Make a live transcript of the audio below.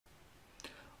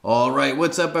All right,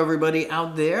 what's up everybody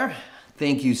out there?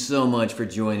 Thank you so much for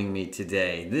joining me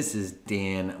today. This is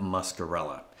Dan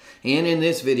Muscarella. And in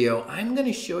this video, I'm going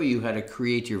to show you how to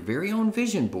create your very own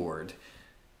vision board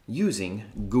using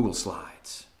Google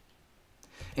Slides.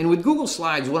 And with Google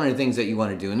Slides, one of the things that you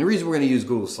want to do, and the reason we're going to use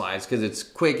Google Slides because it's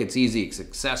quick, it's easy, it's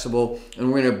accessible,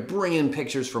 and we're going to bring in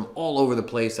pictures from all over the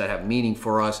place that have meaning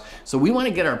for us. So we want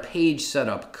to get our page set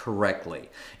up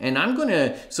correctly. And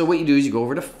so what you do is you go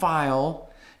over to File,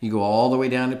 you go all the way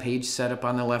down to Page Setup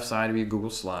on the left side of your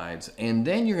Google Slides, and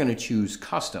then you're going to choose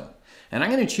Custom. And I'm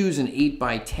going to choose an 8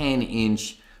 by 10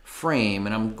 inch frame,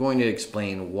 and I'm going to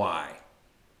explain why.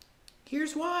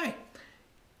 Here's why.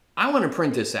 I want to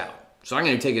print this out. So I'm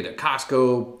going to take it to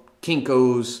Costco,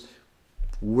 Kinko's,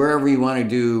 wherever you want to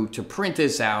do to print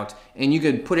this out, and you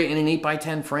could put it in an 8 by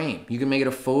 10 frame. You can make it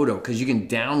a photo because you can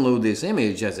download this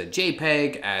image as a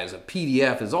JPEG, as a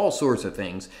PDF, as all sorts of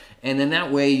things. And then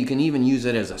that way you can even use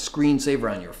it as a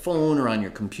screensaver on your phone or on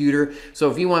your computer. So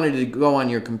if you wanted to go on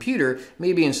your computer,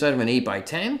 maybe instead of an 8 by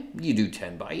 10, you do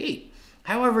 10 by 8.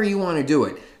 However you want to do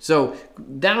it. So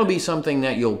that'll be something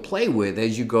that you'll play with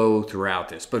as you go throughout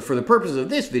this. But for the purpose of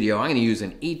this video, I'm going to use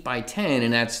an 8 by 10,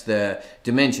 and that's the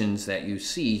dimensions that you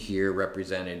see here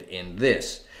represented in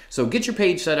this. So get your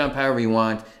page set up however you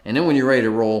want, and then when you're ready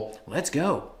to roll, let's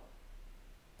go.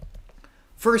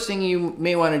 First thing you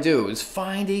may want to do is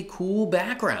find a cool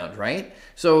background, right?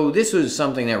 So this was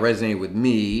something that resonated with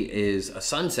me, is a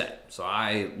sunset. So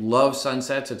I love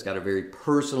sunsets. It's got a very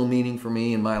personal meaning for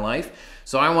me in my life.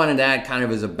 So I wanted that kind of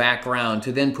as a background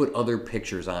to then put other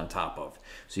pictures on top of.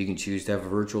 So you can choose to have a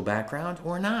virtual background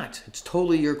or not. It's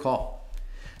totally your call.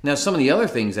 Now, some of the other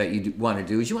things that you want to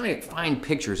do is you want to find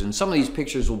pictures, and some of these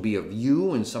pictures will be of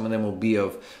you, and some of them will be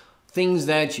of things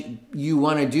that you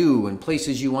want to do and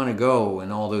places you want to go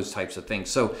and all those types of things.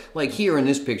 So like here in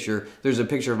this picture, there's a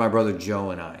picture of my brother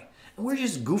Joe and I. And we're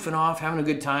just goofing off, having a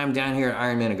good time down here at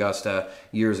Ironman Augusta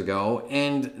years ago.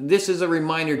 And this is a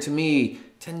reminder to me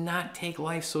to not take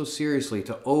life so seriously,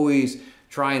 to always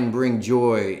try and bring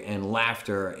joy and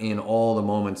laughter in all the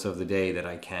moments of the day that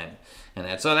I can. And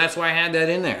that's why I had that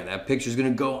in there. That picture's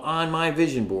gonna go on my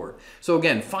vision board. So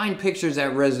again, find pictures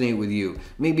that resonate with you.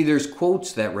 Maybe there's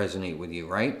quotes that resonate with you,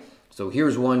 right? So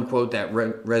here's one quote that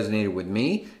resonated with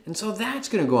me, and so that's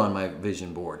gonna go on my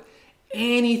vision board.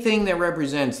 Anything that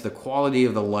represents the quality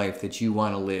of the life that you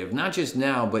wanna live, not just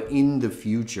now, but in the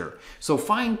future. So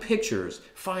find pictures,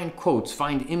 find quotes,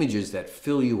 find images that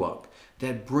fill you up,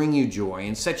 that bring you joy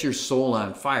and set your soul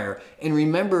on fire. And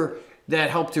remember, that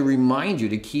help to remind you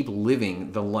to keep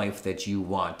living the life that you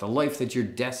want, the life that you're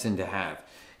destined to have.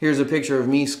 Here's a picture of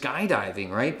me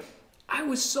skydiving, right? I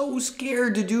was so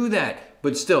scared to do that,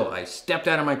 but still, I stepped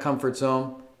out of my comfort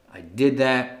zone. I did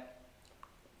that.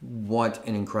 What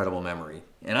an incredible memory.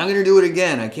 And I'm gonna do it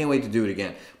again. I can't wait to do it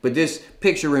again. But this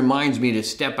picture reminds me to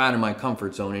step out of my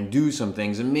comfort zone and do some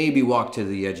things and maybe walk to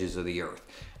the edges of the earth.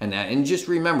 And just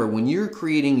remember, when you're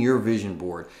creating your vision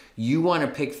board, you want to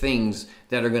pick things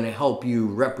that are going to help you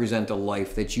represent a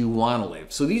life that you want to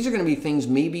live. So these are going to be things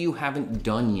maybe you haven't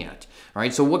done yet. All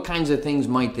right, so what kinds of things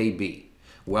might they be?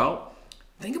 Well,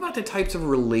 think about the types of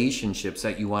relationships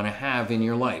that you want to have in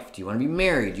your life. Do you want to be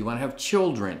married? Do you want to have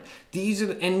children?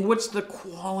 And what's the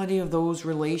quality of those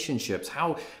relationships?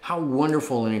 How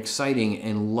wonderful and exciting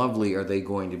and lovely are they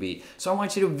going to be? So I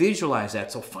want you to visualize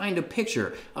that. So find a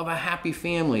picture of a happy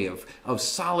family, of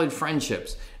solid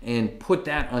friendships, and put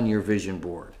that on your vision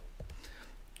board.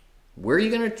 Where are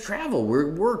you going to travel,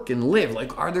 work, and live?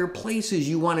 Like, are there places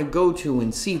you want to go to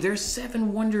and see? There's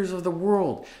 7 wonders of the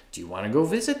world. Do you want to go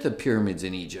visit the pyramids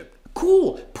in Egypt?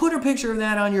 Cool. Put a picture of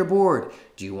that on your board.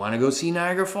 Do you want to go see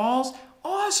Niagara Falls?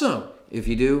 Awesome. If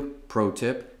you do, pro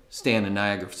tip, stay on the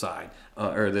Niagara side,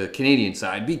 or the Canadian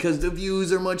side, because the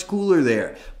views are much cooler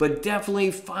there. But definitely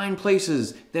find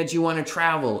places that you want to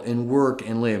travel and work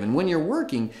and live. And when you're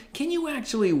working, can you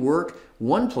actually work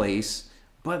one place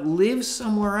but live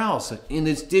somewhere else in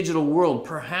this digital world?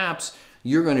 Perhaps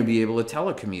you're going to be able to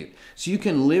telecommute. So you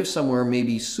can live somewhere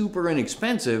maybe super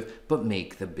inexpensive, but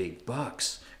make the big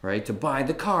bucks, right? To buy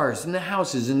the cars and the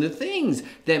houses and the things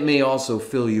that may also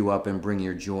fill you up and bring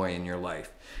your joy in your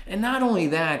life. And not only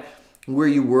that, where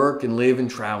you work and live and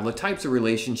travel, the types of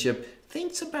relationship,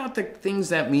 think about the things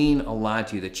that mean a lot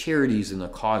to you, the charities and the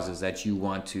causes that you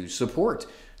want to support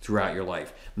throughout your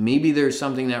life. Maybe there's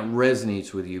something that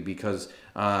resonates with you because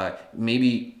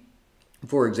maybe,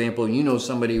 for example, you know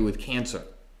somebody with cancer.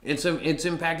 It's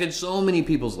impacted so many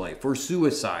people's life, or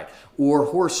suicide, or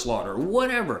horse slaughter,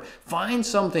 whatever. Find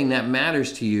something that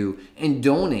matters to you and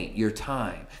donate your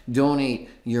time, donate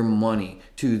your money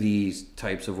to these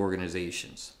types of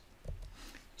organizations.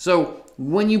 So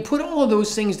when you put all of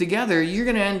those things together, you're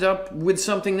going to end up with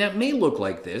something that may look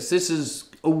like this. This is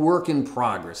a work in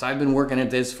progress. I've been working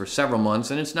at this for several months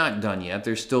and it's not done yet.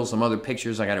 There's still some other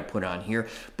pictures I got to put on here,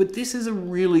 but this is a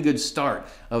really good start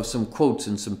of some quotes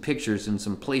and some pictures and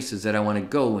some places that I want to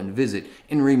go and visit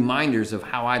and reminders of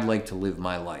how I'd like to live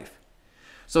my life.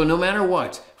 So no matter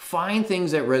what, find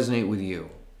things that resonate with you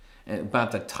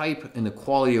about the type and the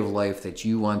quality of life that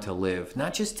you want to live,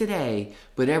 not just today,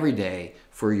 but every day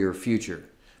for your future.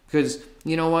 Because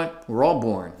you know what? We're all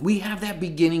born. We have that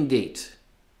beginning date.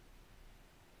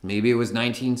 Maybe it was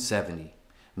 1970.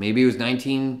 Maybe it was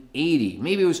 1980.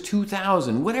 Maybe it was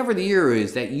 2000. Whatever the year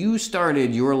is that you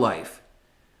started your life,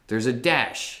 there's a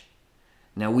dash.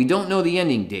 Now, we don't know the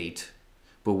ending date,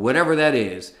 but whatever that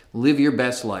is, live your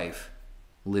best life.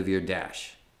 Live your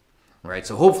dash. All right,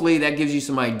 so hopefully that gives you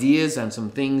some ideas on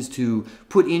some things to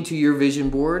put into your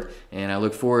vision board. And I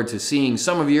look forward to seeing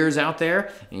some of yours out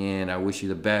there. And I wish you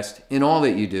the best in all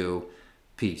that you do.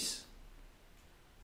 Peace.